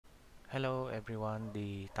Hello everyone.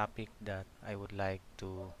 The topic that I would like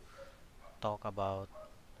to talk about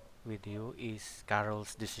with you is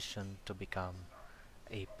Karol's decision to become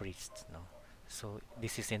a priest. No? So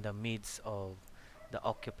this is in the midst of the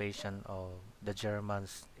occupation of the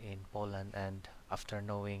Germans in Poland, and after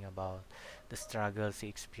knowing about the struggles he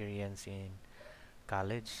experienced in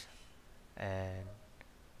college, and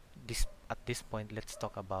this at this point let's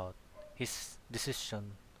talk about his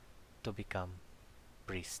decision to become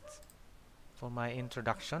priest. For my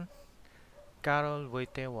introduction, Karol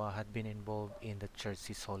Wojtyla had been involved in the church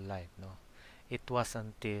his whole life. No, it was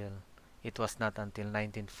until it was not until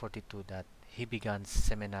 1942 that he began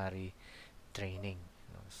seminary training.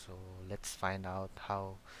 So let's find out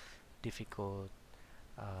how difficult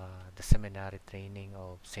the seminary training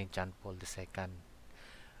of Saint John Paul II.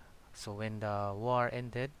 So when the war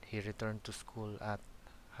ended, he returned to school at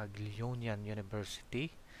Hagilionian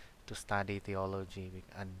University to study theology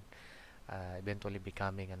and eventually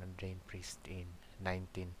becoming an ordained priest in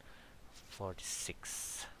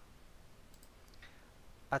 1946.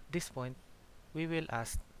 At this point, we will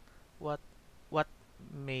ask what what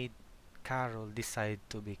made Karol decide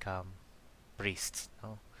to become priest.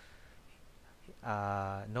 No?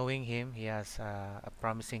 Knowing him, he has a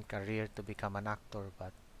promising career to become an actor,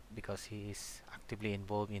 but because he is actively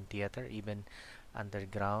involved in theater, even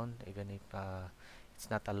underground, even if it's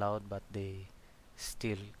not allowed, but they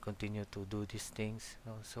still continue to do these things.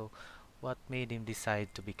 No? So, what made him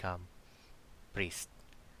decide to become priest?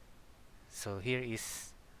 So here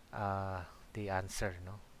is uh, the answer.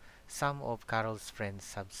 No, some of Carol's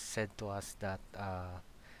friends have said to us that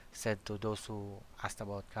said to those who asked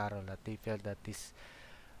about Carol that they felt that this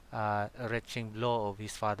wrenching blow of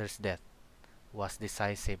his father's death was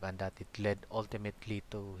decisive and that it led ultimately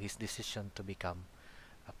to his decision to become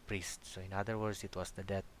a priest. So in other words, it was the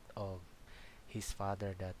death of his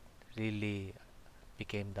father that really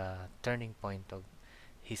became the turning point of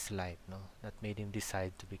his life, no, that made him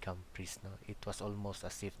decide to become priest. No, it was almost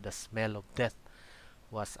as if the smell of death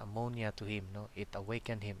was ammonia to him. No, it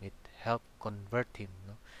awakened him, it helped convert him.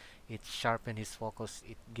 No, it sharpened his focus,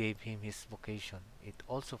 it gave him his vocation, it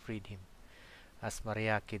also freed him, as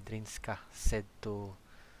Maria Kidrinska said to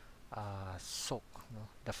Sok. No,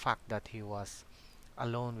 the fact that he was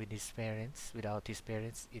alone with his parents, without his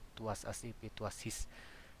parents, it was as if it was his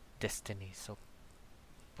destiny. So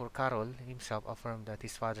for Karol himself affirmed that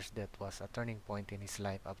his father's death was a turning point in his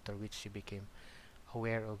life, after which he became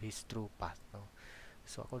aware of his true path. No?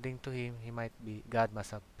 So according to him, he might be God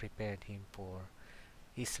must have prepared him for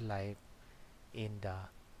his life in the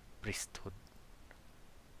priesthood.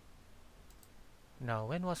 Now,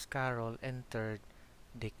 when was Karol entered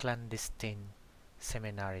the clandestine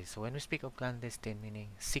seminary? So when we speak of clandestine, meaning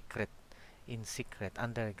secret, in secret,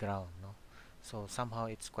 underground. No, so somehow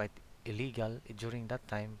it's quite illegal during that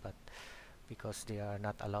time, but because they are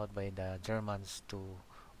not allowed by the Germans to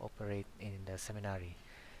operate in the seminary.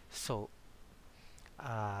 So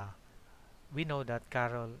uh, we know that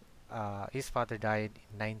Karol, his father died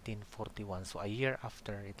in 1941. So a year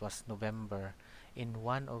after, it was November, in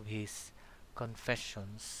one of his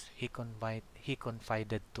confessions, he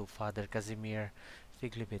confided to Father Casimir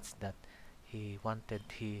Figlevitz that he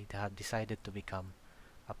had decided to become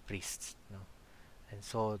a priest. No? And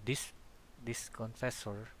so this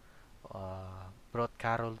confessor brought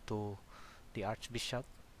Karol to the Archbishop,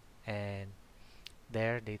 and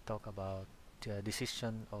there they talk about the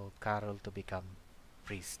decision of Karol to become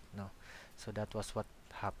priest. No, so that was what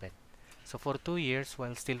happened. So for 2 years,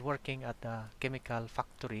 while still working at the chemical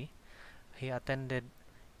factory, he attended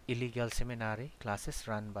illegal seminary classes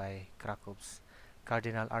run by Krakow's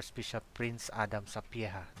Cardinal Archbishop Prince Adam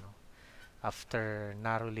Sapieha. No, after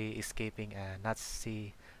narrowly escaping a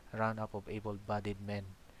Nazi roundup of able-bodied men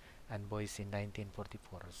and boys in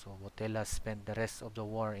 1944. So Wojtyla spent the rest of the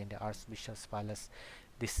war in the Archbishop's palace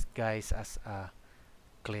disguised as a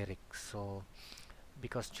cleric. So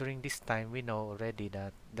because during this time we know already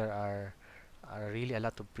that are really a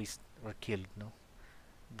lot of priests were killed. No,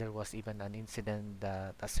 there was even an incident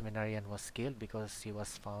that a seminarian was killed because he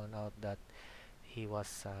was found out that he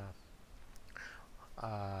was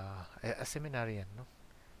a seminarian. No,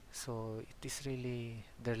 so it is really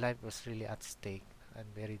their life was really at stake and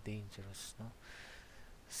very dangerous. No,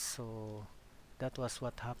 so that was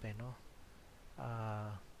what happened. No,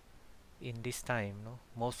 uh, in this time, no,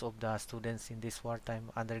 most of the students in this wartime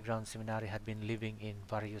underground seminary had been living in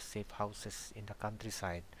various safe houses in the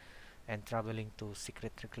countryside and traveling to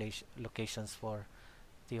secret locations for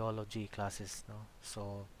theology classes. No,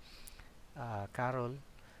 so Carol,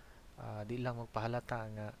 di lang magpahalata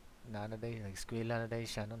nga na day nag-eskwela na day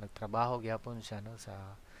siya, no, nagtrabaho gyapon siya, no, sa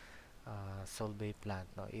Solvay plant.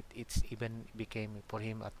 No, it's even became for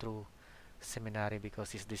him a true seminary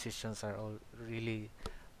because his decisions are all really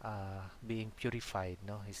being purified.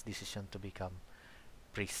 No, his decision to become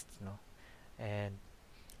priest. No, and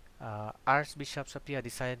Archbishop Sapia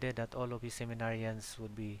decided that all of his seminarians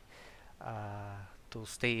would be to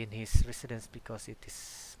stay in his residence because it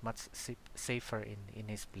is much safer in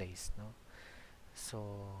his place. No,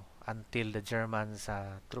 so until the Germans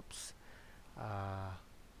troops uh,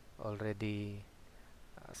 already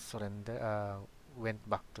surrender went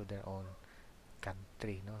back to their own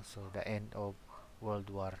country. No, so the end of World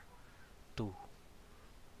War II.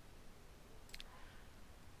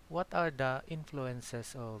 What are the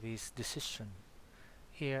influences of his decision?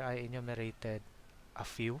 Here I enumerated a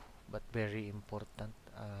few, but very important.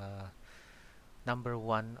 Number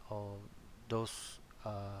one of those,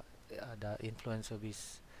 the influence of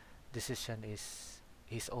his decision is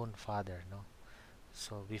his own father. No,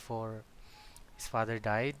 so before his father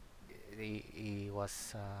died, he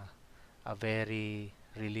was a very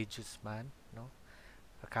religious man. No,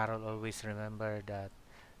 Carol always remember that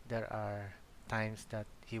there are times that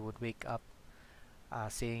he would wake up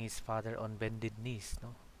seeing his father on bended knees,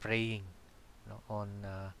 no, praying, no, on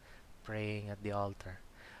praying at the altar.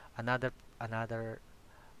 Another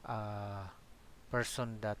uh,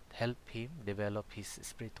 person that helped him develop his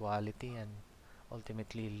spirituality and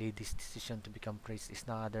ultimately lead his decision to become priest is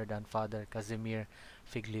none other than Father Casimir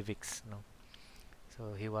Figlievix. No,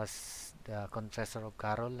 so he was the confessor of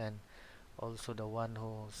Carol and also the one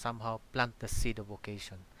who somehow plant the seed of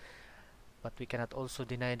vocation. But we cannot also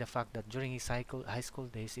deny the fact that during his high school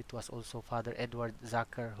days, it was also Father Edward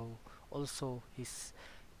Zacher who also his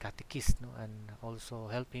catechist, no, and also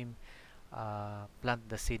help him plant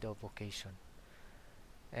the seed of vocation.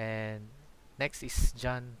 And next is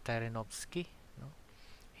John Terenovsky. No?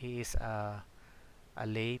 He is a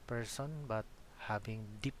lay person but having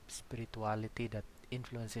deep spirituality that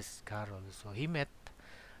influences Carol. So he met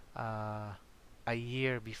uh, a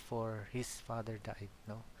year before his father died.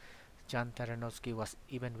 No, John Taranowski was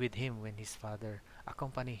even with him when his father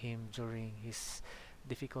accompanied him during his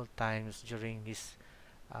difficult times during his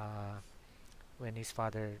uh, when his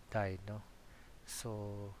father died. No,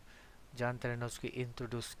 so John Taranowski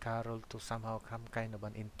introduced Carol to somehow some kind of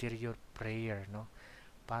an interior prayer, no,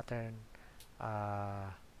 pattern uh,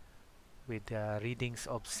 with the readings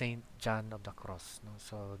of Saint John of the Cross. No,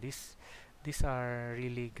 so these are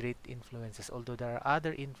really great influences. Although there are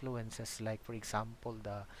other influences, like for example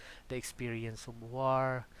the experience of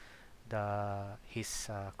war, the his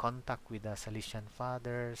contact with the Salesian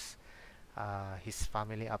fathers, his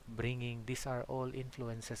family upbringing. These are all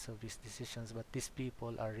influences of his decisions. But these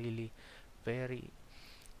people are really very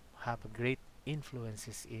have a great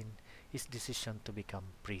influences in his decision to become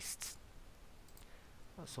priests.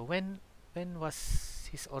 So when was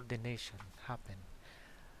his ordination happen?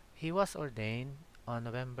 He was ordained on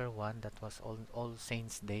November 1, that was All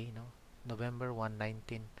Saints Day, no? November 1,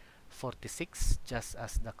 1946, just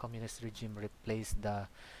as the communist regime replaced the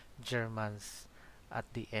Germans at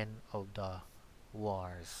the end of the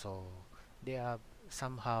war. So they have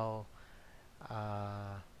somehow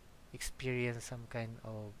uh, experienced some kind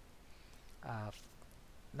of uh,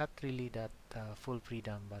 not really that full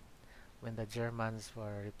freedom, but when the Germans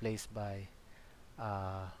were replaced by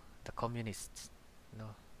uh, the communists,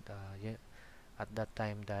 no, the at that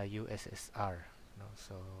time the USSR, no,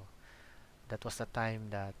 so that was the time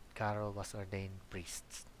that Karol was ordained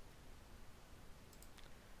priest.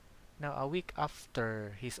 Now, a week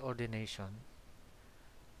after his ordination,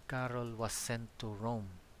 Karol was sent to Rome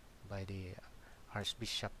by the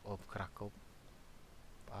Archbishop of Krakow,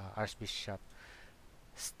 Archbishop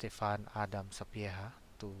Stefan Adam Sapieha,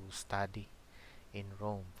 to study in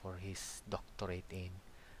Rome for his doctorate in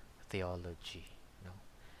theology. No?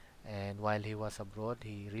 And while he was abroad,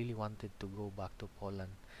 he really wanted to go back to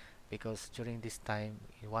Poland because during this time,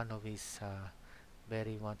 one of his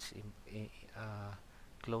very much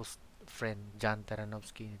close friend, John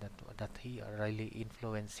Taranowski, that he really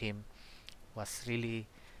influenced him, was really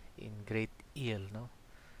in great ill. No,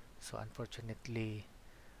 so unfortunately,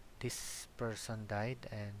 this person died,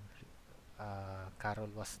 and Carol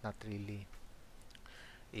was not really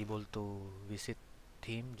able to visit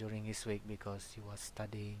him during his wake because he was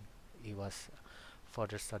studying. He was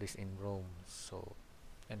further studies in Rome. So,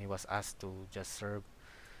 and he was asked to just serve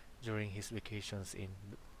during his vacations in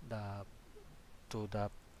the to the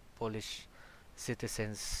Polish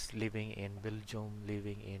citizens living in Belgium,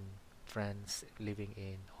 living in France, living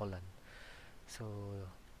in Holland. So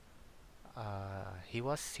he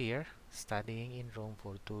was here studying in Rome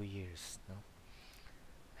for 2 years, no?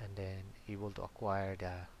 And then able to acquire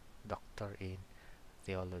the doctor in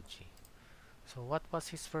theology. So what was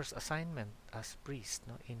his first assignment as priest?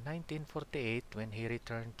 No? In 1948, when he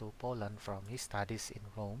returned to Poland from his studies in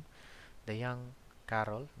Rome, the young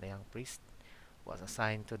Karol, the young priest, was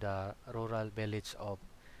assigned to the rural village of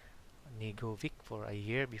Nigovic for a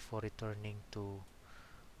year before returning to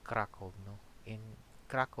Krakow. No? In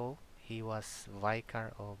Krakow, he was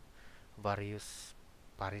vicar of various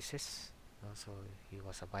parishes. No? So he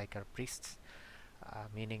was a vicar priest,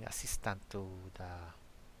 meaning assistant to the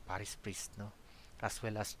parish priest, no? As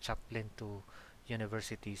well as chaplain to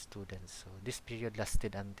university students. So this period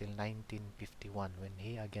lasted until 1951 when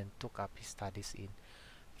he again took up his studies in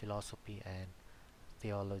philosophy and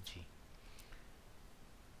theology.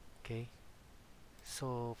 Okay,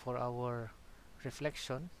 so for our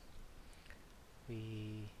reflection,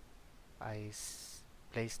 we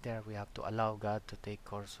place there we have to allow God to take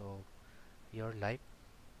course of your life.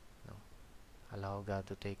 No, allow God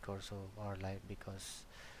to take course of our life because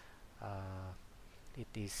uh, it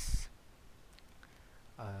is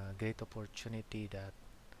a great opportunity that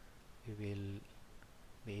we will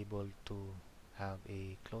be able to have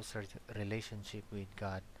a closer relationship with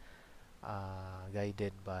God,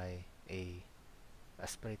 guided by a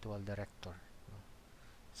spiritual director. No?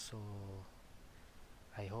 So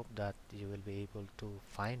I hope that you will be able to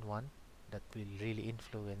find one that will really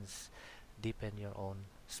influence, deepen your own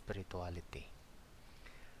spirituality.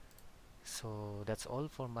 So that's all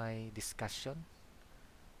for my discussion.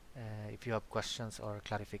 If you have questions or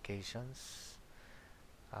clarifications,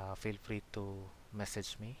 feel free to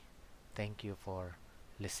message me. Thank you for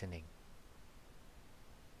listening.